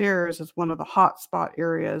downstairs is one of the hotspot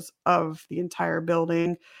areas of the entire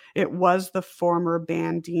building. It was the former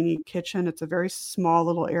Bandini kitchen. It's a very small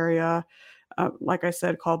little area, like I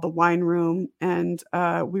said, called the wine room. And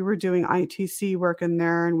we were doing ITC work in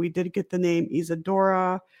there, and we did get the name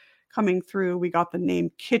Isadora coming through. We got the name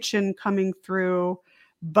kitchen coming through.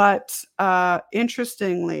 But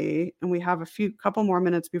interestingly, and we have couple more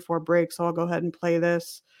minutes before break, so I'll go ahead and play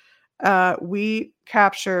this. We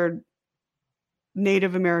captured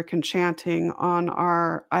Native American chanting on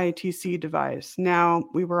our ITC device. Now,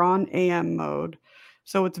 we were on AM mode,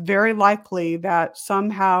 so it's very likely that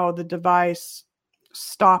somehow the device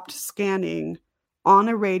stopped scanning on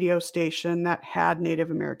a radio station that had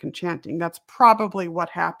Native American chanting. That's probably what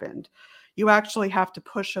happened. You actually have to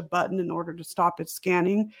push a button in order to stop it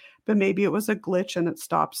scanning, but maybe it was a glitch and it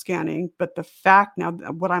stopped scanning. But the fact, now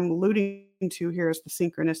what I'm alluding to here is the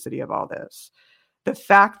synchronicity of all this. The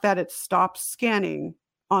fact that it stopped scanning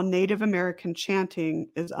on Native American chanting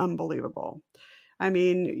is unbelievable. I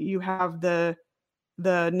mean, you have the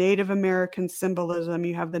Native American symbolism,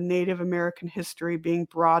 you have the Native American history being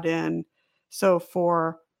brought in. So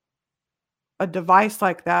for a device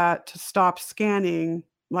like that to stop scanning,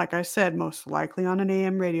 like I said, most likely on an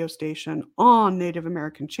AM radio station on Native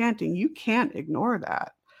American chanting, you can't ignore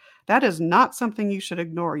that. That is not something you should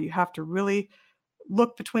ignore. You have to really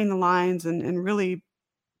look between the lines and really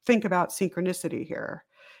think about synchronicity here.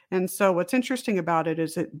 And so what's interesting about it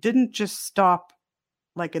is it didn't just stop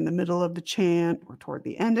like in the middle of the chant or toward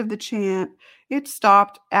the end of the chant. It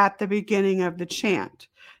stopped at the beginning of the chant.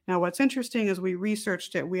 Now, what's interesting is we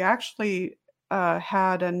researched it. We actually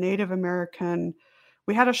had a Native American,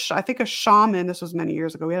 we had I think a shaman, this was many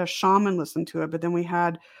years ago, we had a shaman listen to it, but then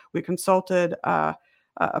we consulted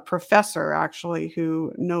a professor actually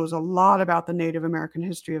who knows a lot about the Native American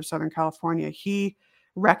history of Southern California. He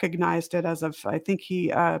recognized it as I think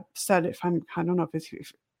he said, I don't know if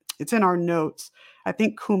it's in our notes, I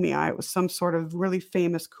think Kumeyaay. It was some sort of really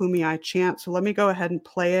famous Kumeyaay chant. So let me go ahead and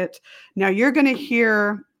play it. Now you're going to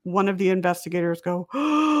hear one of the investigators go,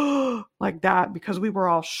 oh, like that, because we were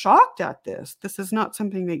all shocked at this. This is not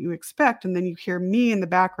something that you expect. And then you hear me in the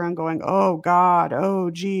background going, oh God, oh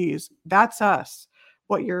geez, that's us.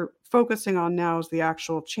 What you're focusing on now is the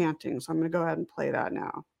actual chanting. So I'm going to go ahead and play that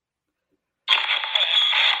now.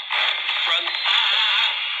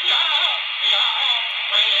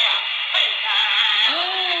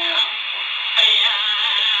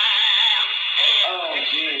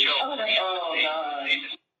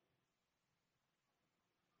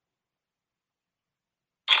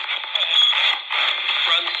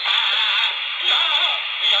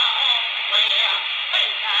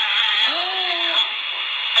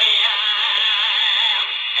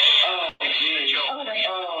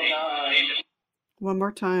 One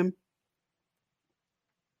more time.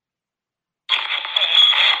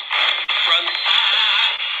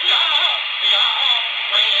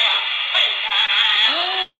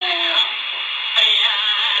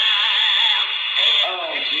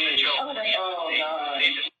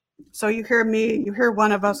 So you hear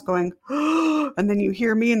one of us going, oh, and then you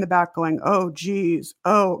hear me in the back going, oh, geez,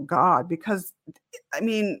 oh, God. Because, I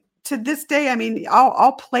mean, to this day, I mean,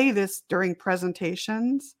 I'll play this during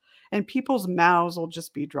presentations, and people's mouths will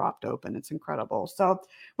just be dropped open. It's incredible. So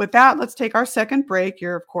with that, let's take our second break.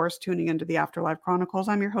 You're, of course, tuning into the Afterlife Chronicles.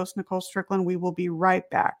 I'm your host, Nicole Strickland. We will be right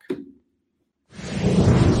back.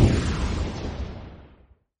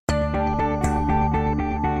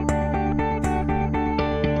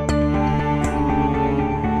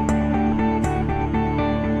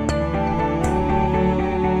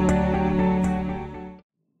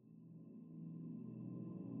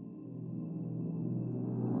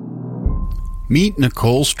 Meet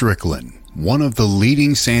Nicole Strickland, one of the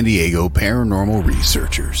leading San Diego paranormal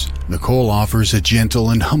researchers. Nicole offers a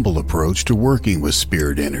gentle and humble approach to working with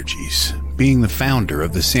spirit energies. Being the founder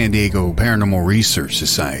of the San Diego Paranormal Research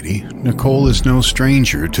Society, Nicole is no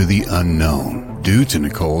stranger to the unknown. Due to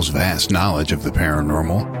Nicole's vast knowledge of the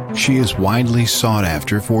paranormal, she is widely sought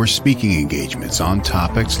after for speaking engagements on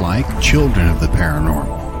topics like Children of the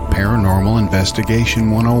Paranormal, Paranormal Investigation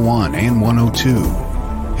 101 and 102,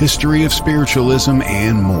 History of Spiritualism,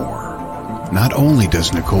 and more. Not only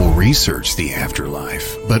does Nicole research the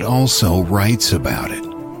afterlife, but also writes about it,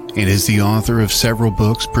 and is the author of several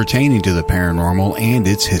books pertaining to the paranormal and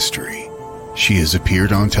its history. She has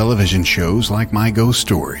appeared on television shows like My Ghost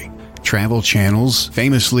Story, Travel Channel's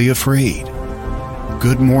Famously Afraid,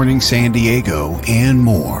 Good Morning San Diego, and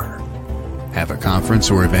more. Have a conference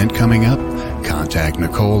or event coming up? Contact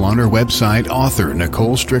Nicole on her website,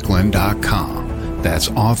 authornicolestrickland.com. That's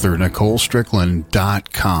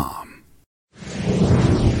authornicolestrickland.com.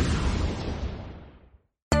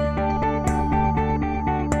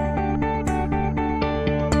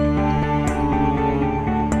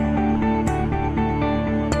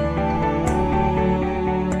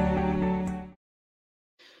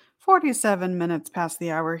 47 minutes past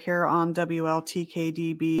the hour here on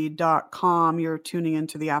WLTKDB.com. You're tuning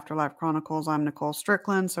into the Afterlife Chronicles. I'm Nicole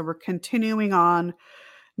Strickland. So we're continuing on.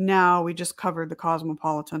 Now, we just covered the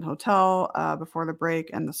Cosmopolitan Hotel before the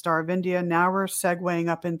break and the Star of India. Now we're segueing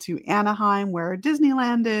up into Anaheim, where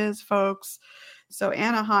Disneyland is, folks. So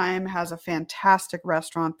Anaheim has a fantastic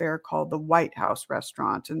restaurant there called the White House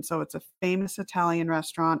Restaurant. And so it's a famous Italian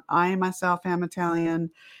restaurant. I myself am Italian,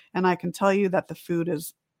 and I can tell you that the food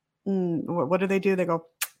is, what do? They go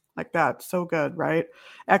like that. So good, right?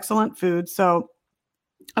 Excellent food. So,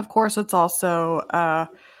 of course, it's also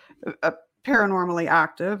paranormally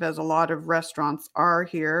active, as a lot of restaurants are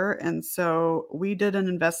here. And so we did an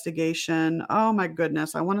investigation. Oh my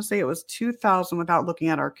goodness. I want to say it was 2000, without looking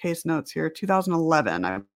at our case notes here, 2011,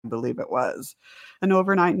 I believe it was. An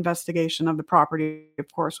overnight investigation of the property.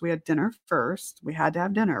 Of course, we had dinner first. We had to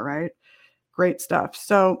have dinner, right? Great stuff.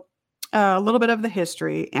 So a little bit of the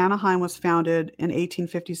history. Anaheim was founded in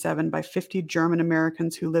 1857 by 50 German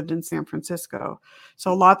Americans who lived in San Francisco.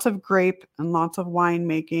 So lots of grape and lots of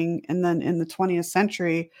winemaking. And then in the 20th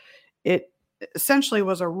century, it essentially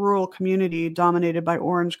was a rural community dominated by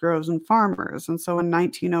orange groves and farmers. And so in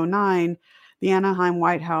 1909, the Anaheim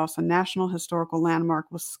White House, a National Historical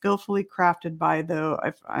Landmark, was skillfully crafted by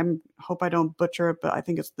I hope I don't butcher it, but I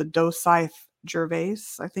think it's the Dosith Gervais,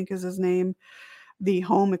 I think is his name. The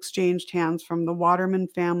home exchanged hands from the Waterman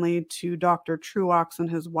family to Dr. Truax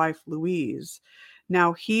and his wife, Louise.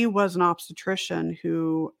 Now, he was an obstetrician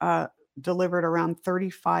who delivered around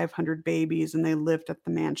 3,500 babies, and they lived at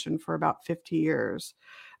the mansion for about 50 years.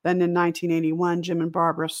 Then in 1981, Jim and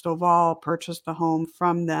Barbara Stovall purchased the home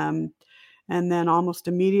from them. And then almost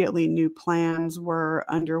immediately, new plans were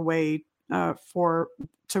underway to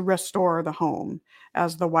restore the home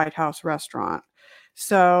as the White House Restaurant.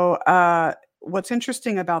 So, what's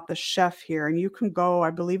interesting about the chef here, and you can go,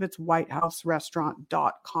 I believe it's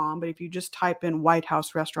whitehouserestaurant.com, but if you just type in White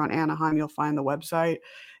House Restaurant Anaheim, you'll find the website.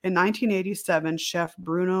 In 1987, Chef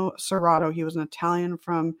Bruno Serrato, he was an Italian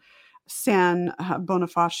from San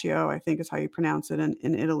Bonifacio, I think is how you pronounce it,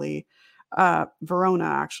 in Italy. Verona,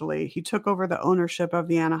 actually. He took over the ownership of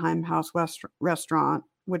the Anaheim House Restaurant,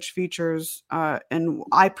 which features, and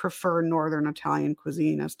I prefer Northern Italian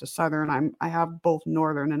cuisine as to Southern. I have both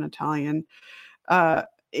Northern and Italian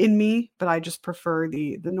in me, but I just prefer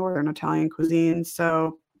the Northern Italian cuisine.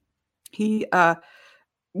 So he,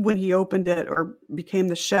 when he opened it or became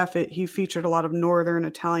the chef, he featured a lot of Northern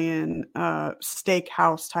Italian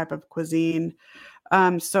steakhouse type of cuisine.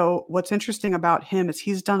 So what's interesting about him is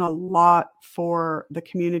he's done a lot for the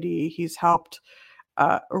community. He's helped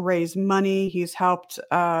raise money. He's helped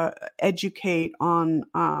educate on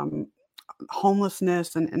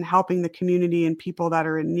homelessness and helping the community and people that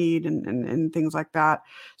are in need and things like that.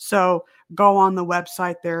 So go on the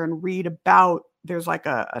website there and read about, there's like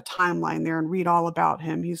a timeline there, and read all about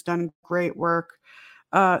him. He's done great work.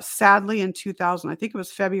 Sadly, in 2000, I think it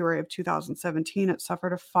was February of 2017, it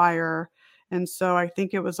suffered a fire. And so I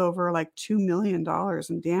think it was over like $2 million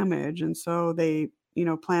in damage. And so they,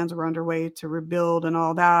 plans were underway to rebuild and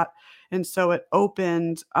all that. And so it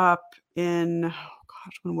opened up in, oh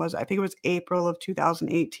gosh, when was it? I think it was April of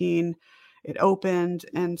 2018. It opened.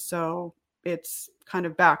 And so it's kind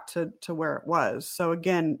of back to where it was. So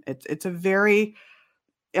again, it's a very,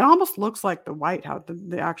 it almost looks like the White House,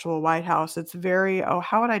 the actual White House. It's very, oh,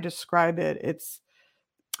 how would I describe it?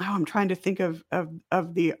 I'm trying to think of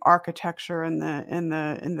the architecture and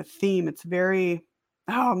the theme. It's very,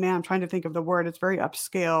 oh man, I'm trying to think of the word. It's very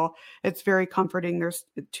upscale. It's very comforting. There's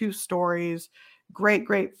 2 stories,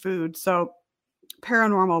 great food. So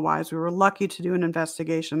paranormal wise, we were lucky to do an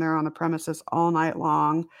investigation there on the premises all night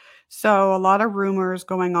long. So a lot of rumors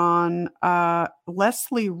going on.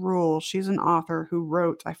 Leslie Rule, she's an author who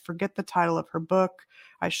wrote, I forget the title of her book.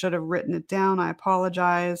 I should have written it down. I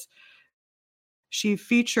apologize. She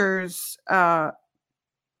features a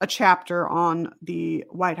chapter on the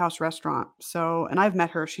White House restaurant. So, and I've met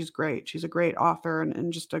her. She's great. She's a great author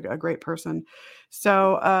and just a great person.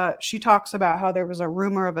 So she talks about how there was a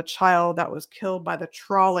rumor of a child that was killed by the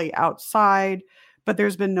trolley outside, but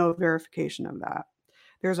there's been no verification of that.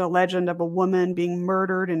 There's a legend of a woman being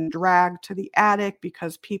murdered and dragged to the attic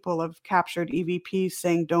because people have captured EVPs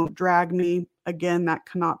saying, "Don't drag me." Again, that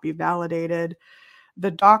cannot be validated.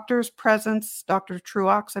 The doctor's presence, Dr.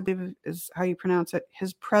 Truax, I believe is how you pronounce it,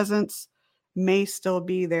 his presence may still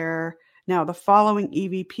be there. Now, the following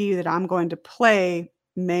EVP that I'm going to play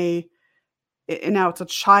now it's a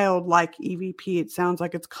childlike EVP. It sounds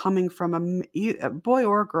like it's coming from a boy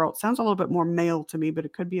or a girl. It sounds a little bit more male to me, but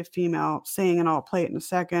it could be a female saying, and I'll play it in a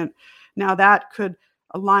second. Now, that could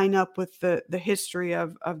line up with the history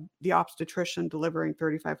of the obstetrician delivering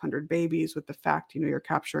 3,500 babies with the fact, you're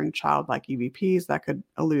capturing childlike EVPs. That could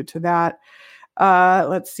allude to that.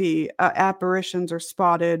 Let's see. Apparitions are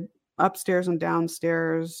spotted upstairs and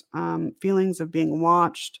downstairs, feelings of being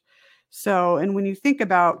watched. So, and when you think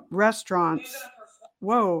about restaurants,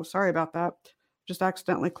 whoa, sorry about that. Just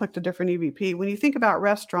accidentally clicked a different EVP. When you think about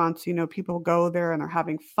restaurants, people go there and they're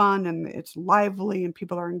having fun and it's lively and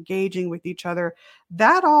people are engaging with each other.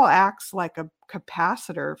 That all acts like a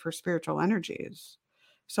capacitor for spiritual energies.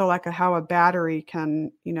 So like how a battery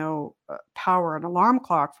can, power an alarm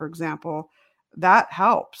clock, for example, that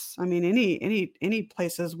helps. I mean, any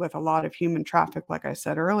places with a lot of human traffic, like I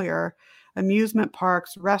said earlier, amusement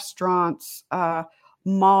parks, restaurants,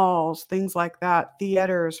 malls, things like that,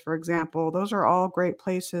 theaters, for example, those are all great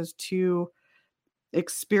places to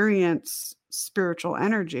experience spiritual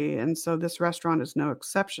energy. And so this restaurant is no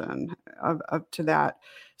exception to that.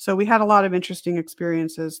 So we had a lot of interesting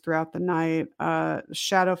experiences throughout the night,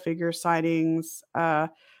 shadow figure sightings,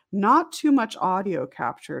 not too much audio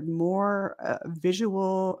captured, more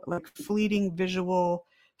visual, like fleeting visual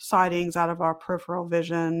sightings out of our peripheral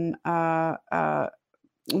vision.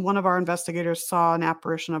 One of our investigators saw an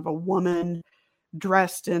apparition of a woman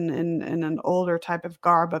dressed in an older type of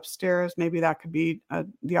garb upstairs. Maybe that could be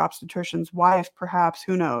the obstetrician's wife, perhaps.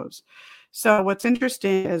 Who knows? So what's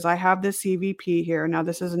interesting is I have this EVP here. Now,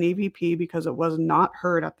 this is an EVP because it was not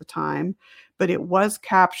heard at the time, but it was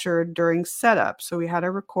captured during setup. So we had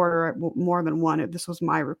a recorder, more than one. This was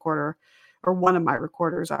my recorder, or one of my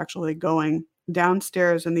recorders actually, going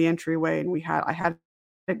downstairs in the entryway. And I had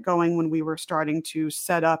it going when we were starting to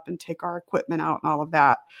set up and take our equipment out and all of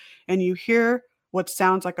that. And you hear what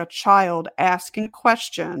sounds like a child asking a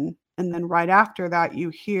question. And then right after that, you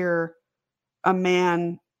hear a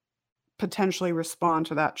man potentially respond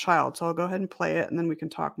to that child. So I'll go ahead and play it and then we can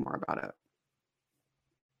talk more about it.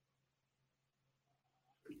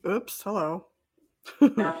 Oops, hello.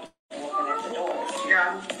 Yeah.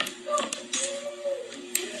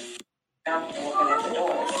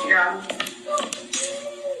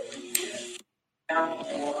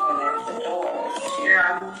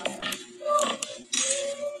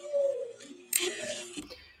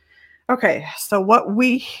 Okay, so what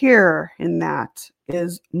we hear in that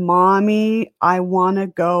is, "Mommy, I want to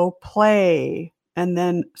go play." And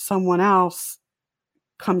then someone else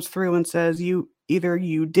comes through and says, either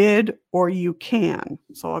you did or you can.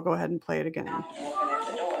 So I'll go ahead and play it again.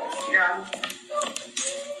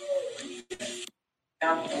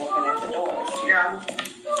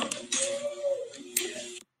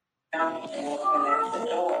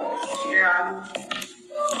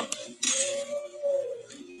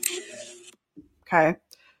 Okay,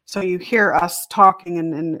 so you hear us talking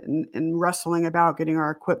and wrestling about getting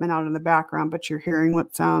our equipment out in the background, but you're hearing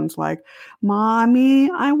what sounds like,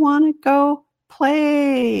 "Mommy, I want to go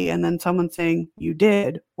play." And then someone saying, "You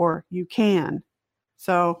did," or "You can."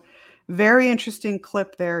 So Very interesting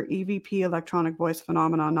clip there. EVP, electronic voice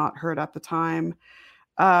phenomena, not heard at the time.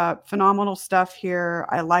 Phenomenal stuff here.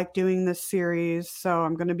 I like doing this series, so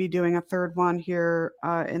I'm going to be doing a third one here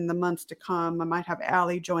in the months to come. I might have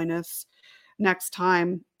Allie join us next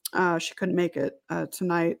time. She couldn't make it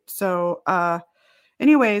tonight. So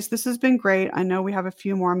anyways, this has been great. I know we have a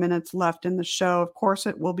few more minutes left in the show. Of course,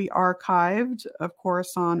 it will be archived, of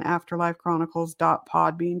course, on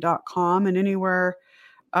afterlifechronicles.podbean.com and anywhere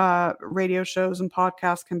radio shows and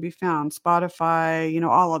podcasts can be found. Spotify,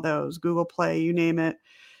 all of those, Google Play, you name it.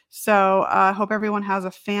 So I hope everyone has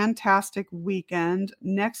a fantastic weekend.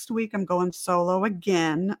 Next week, I'm going solo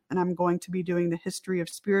again, and I'm going to be doing the history of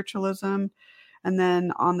spiritualism. And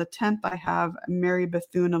then on the 10th, I have Mary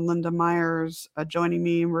Bethune and Linda Myers joining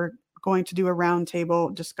me. We're going to do a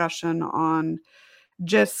roundtable discussion on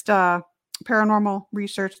just paranormal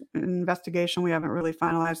research and investigation. We haven't really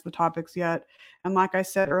finalized the topics yet. And like I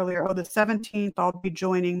said earlier, the 17th, I'll be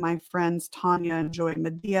joining my friends Tanya and Joy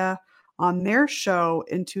Medea on their show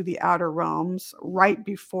Into the Outer Realms right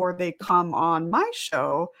before they come on my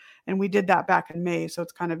show. And we did that back in May. So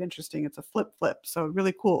it's kind of interesting. It's a flip. So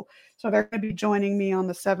really cool. So they're going to be joining me on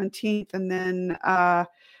the 17th. And then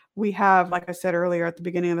we have, like I said earlier at the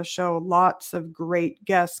beginning of the show, lots of great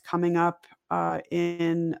guests coming up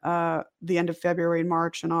in the end of February and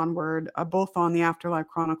March and onward, both on the Afterlife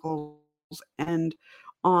Chronicles and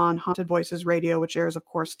on Haunted Voices Radio, which airs, of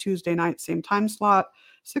course, Tuesday night, same time slot,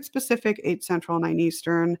 6 Pacific, 8 Central, 9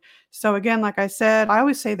 Eastern. So again, like I said, I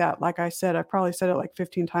always say that, like I said, I probably said it like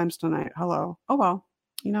 15 times tonight. Hello. Oh, well,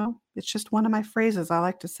 it's just one of my phrases I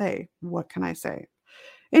like to say. What can I say?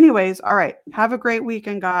 Anyways, all right. Have a great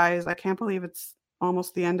weekend, guys. I can't believe it's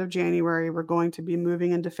almost the end of January. We're going to be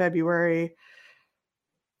moving into February.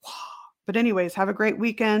 But anyways, have a great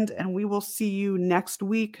weekend, and we will see you next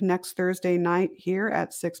week, next Thursday night here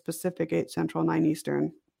at 6 Pacific, 8 Central, 9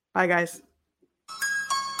 Eastern. Bye, guys.